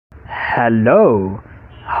Hello,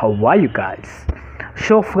 how are you guys?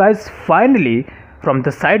 So, guys, finally, from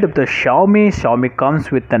the side of the Xiaomi comes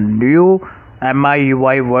with a new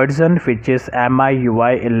MIUI version which is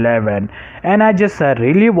MIUI 11, and I just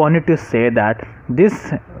really wanted to say that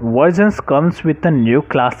this version comes with a new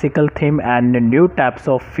classical theme and new types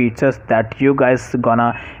of features that you guys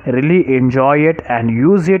gonna really enjoy it and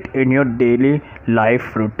use it in your daily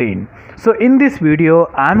life routine. So in this video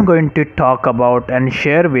I'm going to talk about and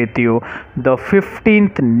share with you the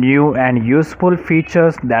 15th new and useful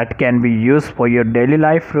features that can be used for your daily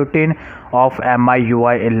life routine of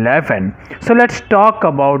MIUI 11. So let's talk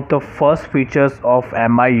about the first features of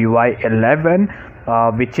MIUI 11,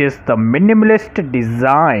 which is the minimalist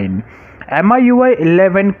design. MIUI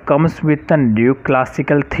 11 comes with a new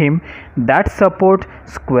classical theme that supports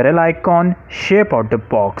squirrel icon shape out the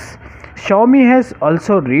box. Xiaomi has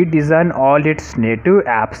also redesigned all its native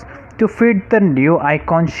apps to fit the new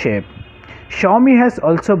icon shape. Xiaomi has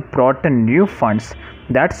also brought in new fonts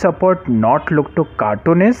that support not look too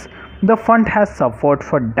cartoonish. The font has support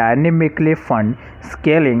for dynamically font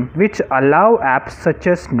scaling, which allow apps such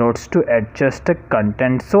as Notes to adjust the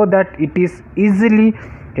content so that it is easily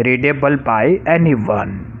readable by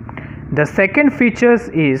anyone. The second feature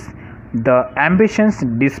is the Ambitions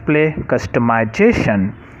display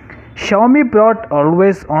customization. Xiaomi brought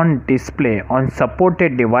always on display on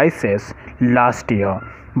supported devices last year,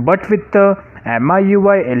 but with the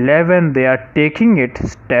MIUI 11 they are taking it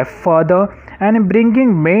step further and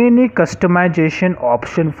bringing many customization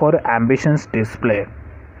options for Ambitions display.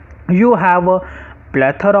 You have a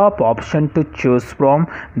plethora of options to choose from.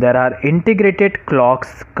 There are integrated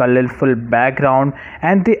clocks, colorful background,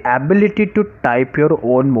 and the ability to type your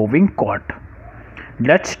own moving code.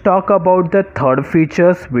 Let's talk about the third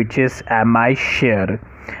features, which is MI Share.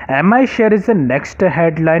 MI Share is the next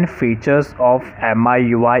headline features of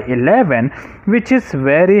MIUI 11, which is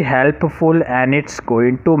very helpful, and it's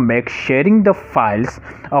going to make sharing the files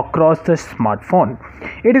across the smartphone.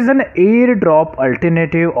 It is an airdrop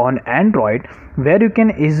alternative on Android where you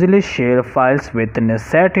can easily share files within a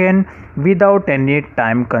second without any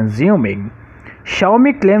time consuming.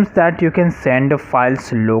 Xiaomi claims that you can send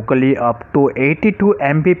files locally up to 82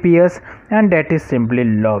 Mbps, and that is simply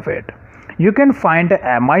love it. You can find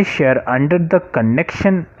MI Share under the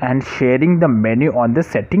connection and sharing the menu on the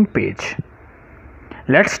setting page.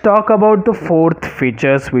 Let's talk about the fourth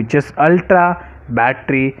features, which is ultra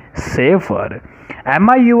battery saver.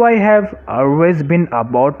 MIUI have always been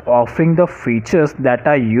about offering the features that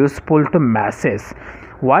are useful to masses.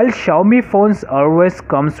 While Xiaomi phones always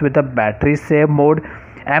comes with a battery save mode,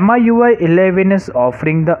 MIUI 11 is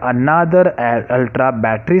offering the another ultra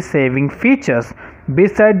battery saving features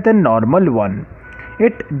beside the normal one.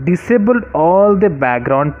 It disabled all the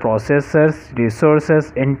background processors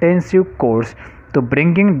resources intensive cores to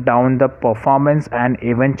bringing down the performance and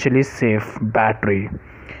eventually save battery.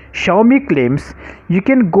 Xiaomi claims you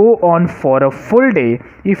can go on for a full day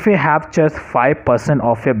if you have just 5%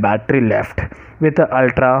 of your battery left with the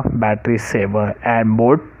ultra battery saver and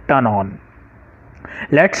mode turn on.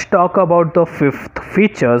 Let's talk about the fifth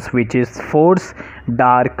features, which is Force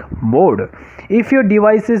Dark Mode. If your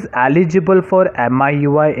device is eligible for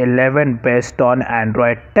MIUI 11 based on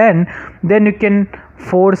Android 10, then you can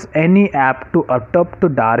force any app to adopt to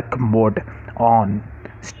dark mode on.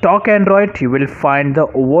 Stock Android, you will find the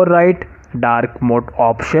override dark mode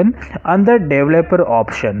option under developer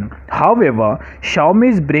option. However, Xiaomi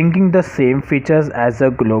is bringing the same features as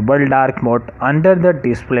a global dark mode under the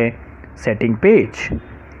display setting page.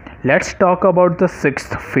 Let's talk about the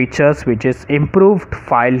sixth features, which is improved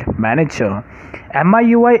file manager.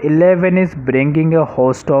 MIUI 11 is bringing a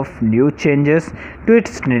host of new changes to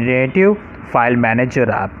its native file manager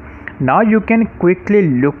app. Now you can quickly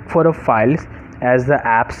look for files as the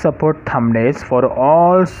app support thumbnails for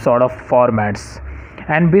all sort of formats,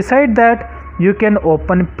 and beside that you can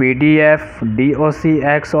open PDF,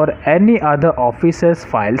 docx or any other Office's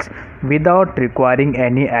files without requiring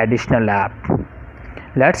any additional app.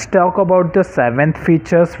 Let's talk about the seventh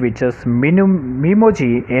features, which is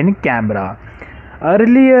Memoji in camera.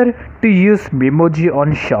 Earlier, to use Memoji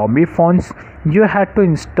on Xiaomi phones, you had to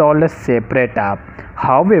install a separate app.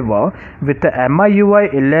 However, with the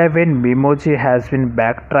MIUI 11, Memoji has been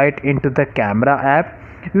backed right into the camera app.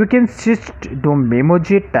 You can just do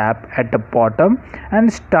Memoji tab at the bottom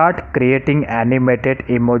and start creating animated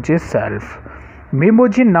emoji self.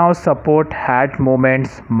 Memoji now support hand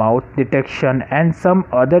movements, mouth detection, and some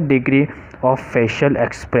other degree of facial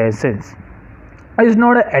expressions. It's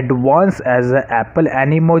not as advanced as the Apple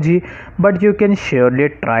Animoji, but you can surely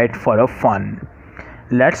try it for a fun.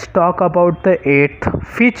 let's talk about the eighth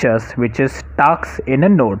features, which is tasks in a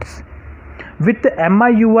notes. With the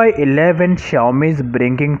MIUI 11, Xiaomi is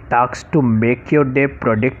bringing tasks to make your day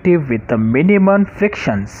productive with the minimum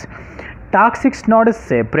frictions. Tasks is not a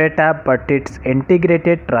separate app, but it's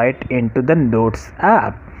integrated right into the Notes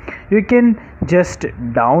app. You can just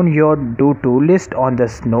down your to-do list on the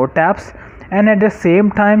Note apps and at the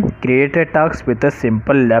same time create a task with a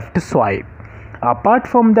simple left swipe. Apart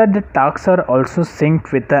from that, the tasks are also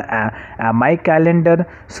synced with the MI calendar,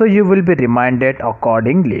 so you will be reminded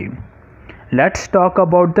accordingly. Let's talk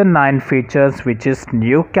about the 9 features, which is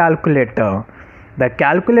new calculator. The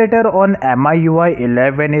calculator on MIUI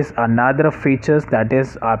 11 is another feature that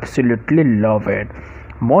is absolutely love it.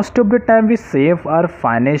 Most of the time we save our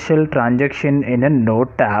financial transaction in a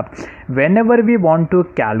note app. Whenever we want to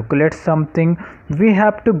calculate something, we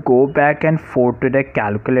have to go back and forth to the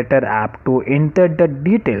calculator app to enter the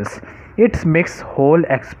details. It makes whole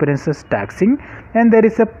experiences taxing and there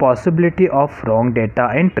is a possibility of wrong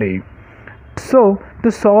data entry. So,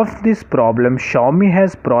 to solve this problem, Xiaomi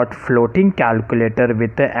has brought floating calculator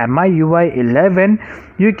with the MIUI 11.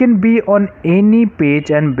 You can be on any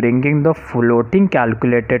page and bringing the floating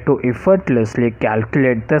calculator to effortlessly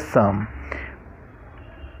calculate the sum.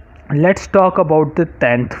 Let's talk about the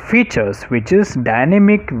 10th features, which is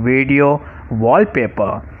dynamic video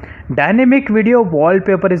wallpaper. Dynamic video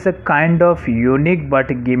wallpaper is a kind of unique but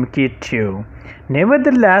gimmicky too.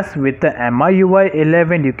 Nevertheless, with the MIUI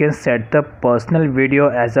 11, you can set the personal video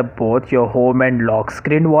as a both your home and lock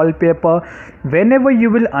screen wallpaper. Whenever you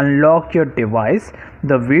will unlock your device,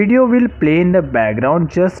 the video will play in the background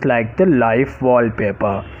just like the live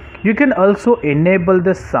wallpaper. You can also enable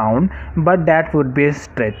the sound, but that would be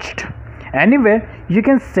stretched. Anyway, you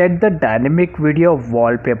can set the dynamic video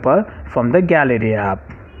wallpaper from the gallery app.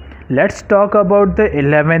 Let's talk about the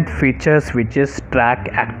 11th features, which is track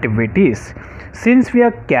activities. Since we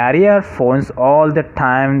are carry our phones all the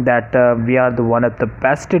time, that we are the one of the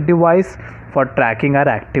best device for tracking our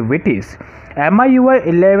activities. MIUI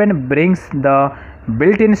 11 brings the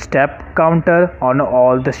built-in step counter on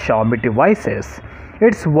all the Xiaomi devices.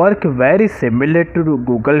 It's work very similar to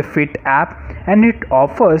Google Fit app and it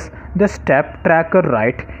offers the step tracker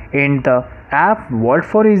right in the app world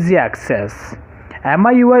for easy access.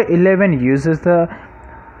 MIUI 11 uses the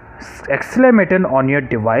accelerometer on your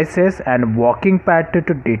devices and walking pattern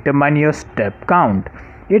to determine your step count.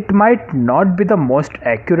 It might not be the most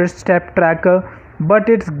accurate step tracker, but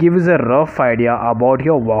it gives a rough idea about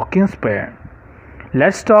your walking speed.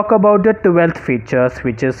 Let's talk about the 12th features,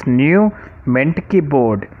 which is new Mint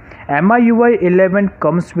keyboard. MIUI 11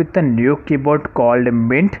 comes with a new keyboard called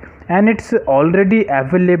Mint and it's already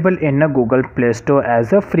available in a Google Play Store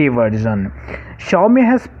as a free version. Xiaomi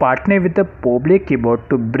has partnered with the public keyboard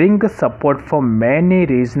to bring support for many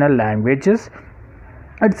regional languages.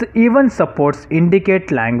 It even supports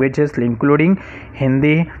indicate languages including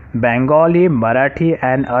Hindi, Bengali, Marathi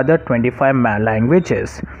and other 25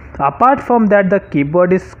 languages. Apart from that, the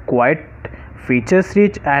keyboard is quite features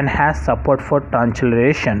rich and has support for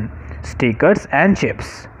translation, stickers and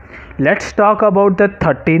chips. Let's talk about the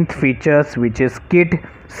 13th features, which is Kid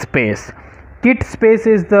Space. Kid Space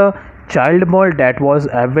is the child mode that was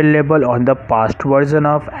available on the past version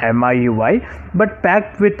of MIUI but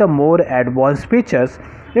packed with the more advanced features.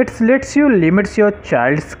 It lets you limit your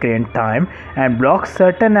child's screen time and block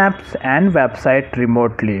certain apps and websites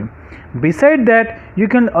remotely. Besides that, you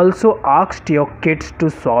can also ask your kids to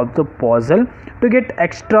solve the puzzle to get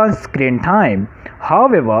extra screen time.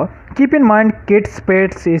 However, keep in mind Kid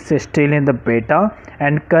Space is still in the beta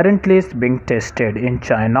and currently is being tested in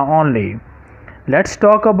China only. Let's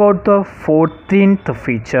talk about the 14th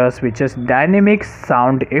features, which is dynamic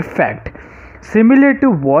sound effect. Similar to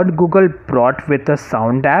what Google brought with the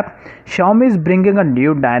sound app, Xiaomi is bringing a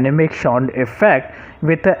new dynamic sound effect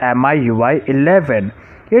with the MIUI 11.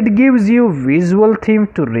 It gives you visual theme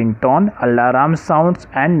to ringtone, alarm sounds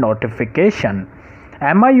and notification.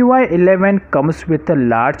 MIUI 11 comes with a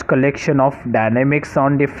large collection of dynamic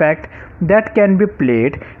sound effects that can be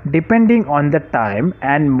played depending on the time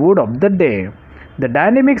and mood of the day. The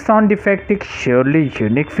dynamic sound effect is surely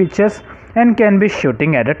unique features and can be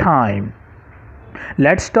shooting at a time.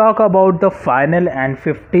 Let's talk about the final and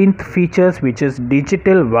 15th features, which is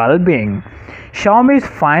digital well-being. Xiaomi is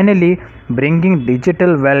finally bringing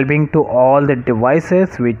digital well-being to all the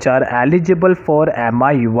devices which are eligible for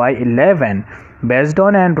MIUI 11 based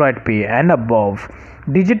on Android P and above.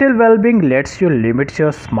 Digital well-being lets you limit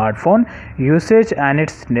your smartphone usage and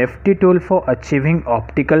it's a nifty tool for achieving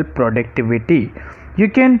optical productivity. You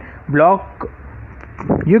can block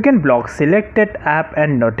you can block selected app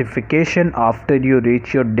and notification after you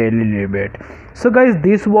reach your daily limit. So guys,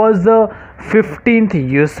 this was the 15th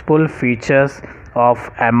useful features of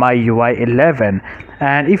MIUI 11,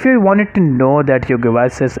 and if you wanted to know that your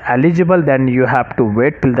device is eligible, then you have to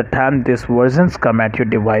wait till the time these versions come at your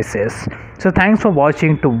devices. So thanks for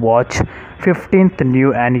watching. To watch 15th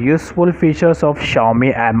new and useful features of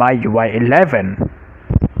Xiaomi MIUI 11.